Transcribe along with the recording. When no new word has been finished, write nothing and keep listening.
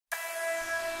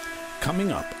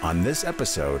Coming up on this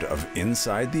episode of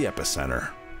Inside the Epicenter.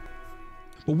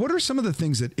 But what are some of the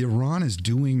things that Iran is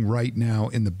doing right now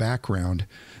in the background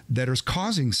that is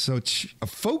causing such a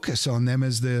focus on them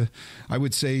as I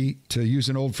would say, to use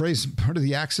an old phrase, part of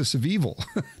the axis of evil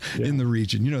in the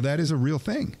region? That is a real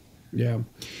thing. Yeah.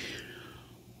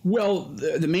 Well,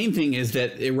 the main thing is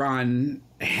that Iran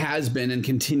has been and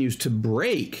continues to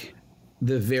break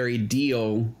the very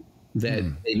deal that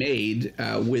they made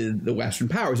with the Western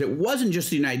powers. It wasn't just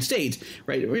the United States,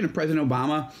 right? President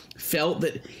Obama felt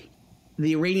that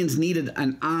the Iranians needed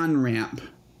an on-ramp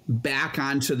back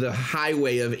onto the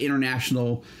highway of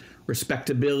international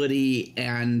respectability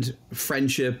and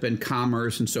friendship and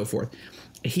commerce and so forth.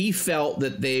 He felt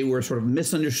that they were sort of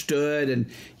misunderstood,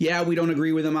 and we don't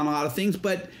agree with them on a lot of things,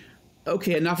 but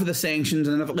okay, enough of the sanctions,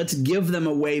 and let's give them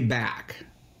a way back.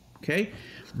 Okay?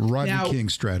 Rodney King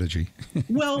strategy.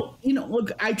 Well,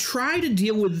 look, I try to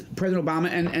deal with President Obama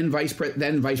and then Vice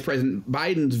President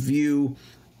Biden's view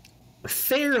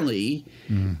fairly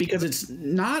because it's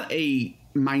not a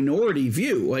minority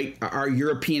view. Like, our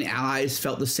European allies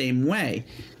felt the same way.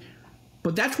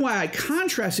 But that's why I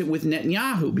contrast it with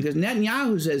Netanyahu, because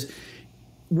Netanyahu says,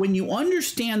 when you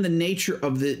understand the nature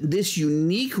of this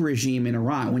unique regime in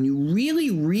Iran, when you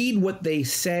really read what they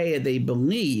say and they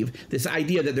believe, this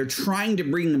idea that they're trying to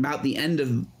bring about the end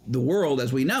of the world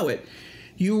as we know it,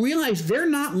 you realize they're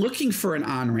not looking for an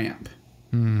on-ramp.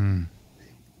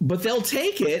 But they'll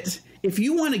take it if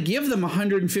you want to give them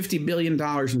 $150 billion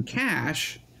in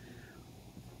cash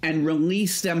and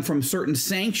release them from certain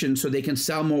sanctions so they can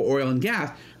sell more oil and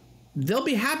gas. They'll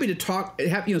be happy to talk,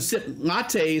 sit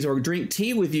lattes or drink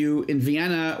tea with you in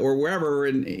Vienna or wherever,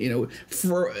 and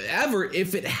forever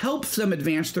if it helps them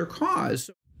advance their cause.